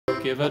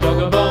paddywhack, give a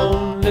dog a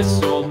bone.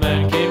 This old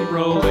man came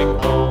rolling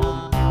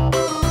home.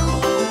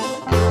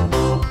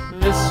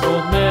 This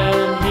old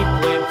man, he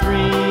played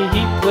three.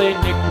 He played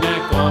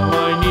knick-knack on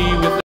my knee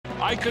with a...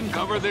 I can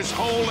cover this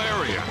whole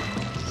area.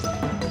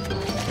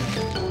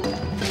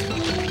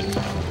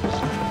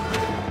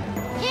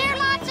 Here,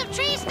 lots of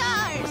tree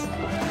stars.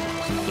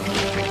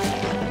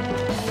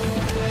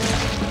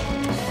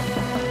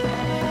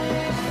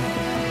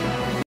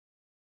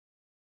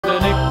 The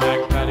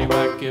knick-knack,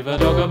 paddywhack, give a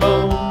dog a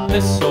bone.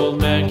 This old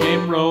man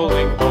came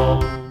rolling home.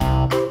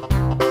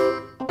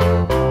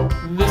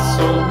 This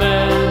old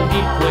man,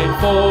 he played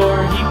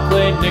four. He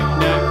played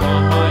knick-knack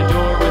on my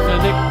door with a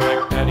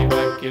knick-knack,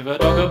 paddywhack, give a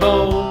dog a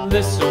bone.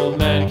 This old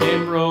man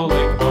came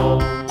rolling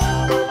home.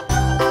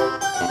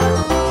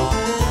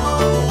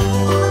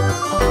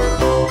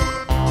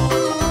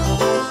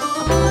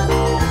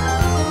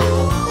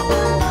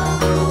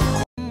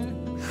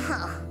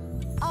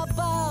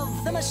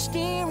 Above, the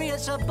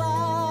mysterious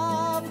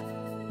above,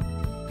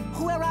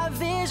 where our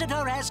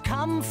visitor has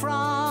come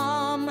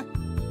from.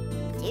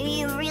 Do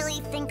you really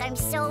think I'm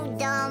so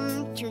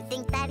dumb to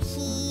think that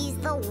he's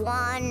the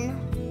one?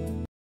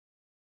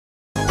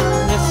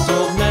 This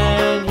old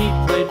man, he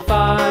played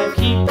five.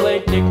 He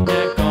played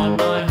knick-knack on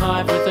my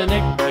hive with a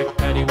knick-knack,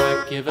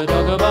 paddywhack, give a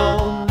dog a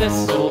bone.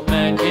 This old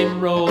man came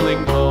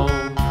rolling home.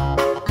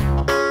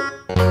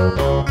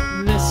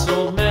 This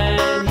old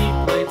man, he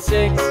played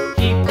six.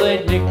 He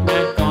played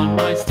knick-knack on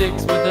my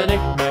sticks with a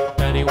knick-knack,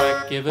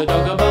 paddywhack, give a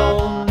dog a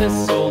bone.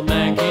 This old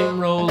man came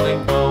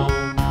rolling home.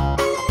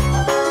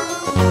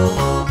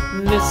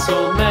 This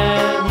old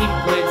man, he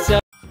played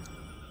seven.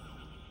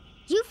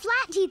 You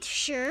flat teeth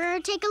sure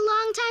take a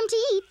long time to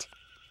eat.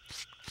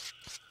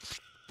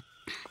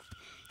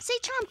 Say,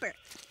 Chomper,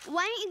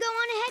 why don't you go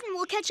on ahead and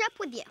we'll catch up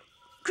with you?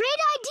 Great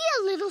idea,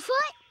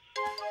 Littlefoot.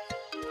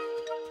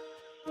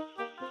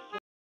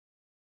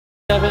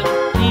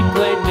 He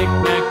played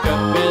knick-knack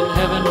up in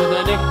heaven with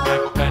a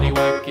knick-knack,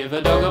 paddywhack, give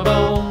a dog a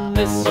bone.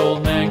 This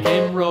old man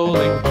came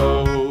rolling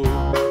home.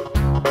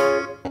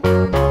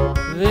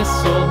 This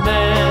old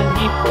man,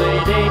 he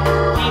played eight.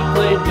 He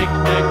played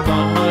knick-knack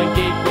on my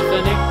gate with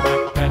a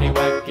knick-knack,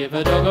 paddywhack, give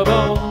a dog a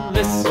bone.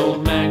 This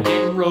old man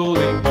came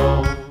rolling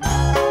home.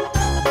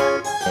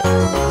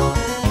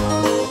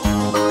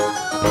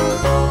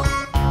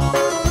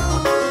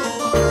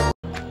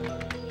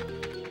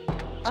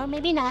 Or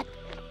maybe not.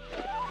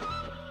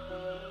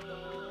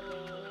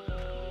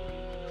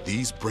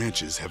 These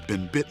branches have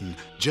been bitten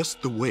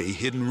just the way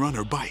Hidden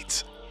Runner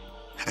bites.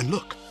 And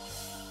look,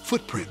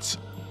 footprints.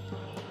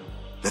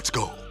 Let's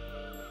go.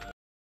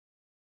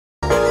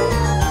 This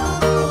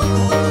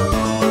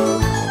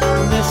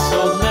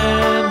old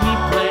man, he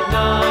played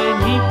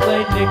nine. He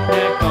played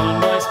knick-knack on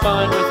my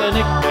spine with a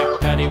knick-knack,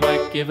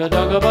 paddywhack, give a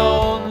dog a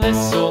bone.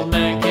 This old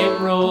man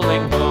came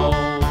rolling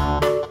home.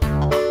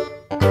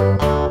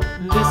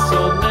 This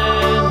old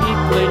man, he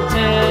played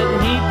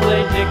ten. He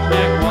played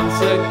knick-knack once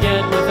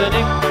again with a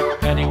knick-knack,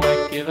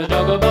 paddywhack, give a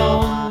dog a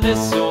bone.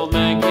 This old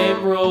man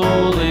came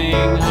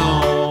rolling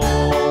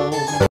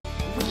home.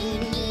 We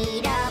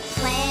need a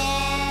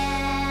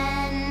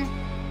plan.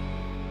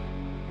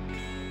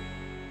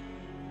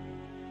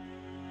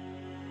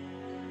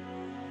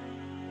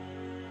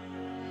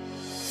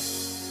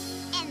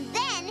 And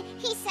then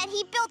he said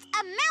he built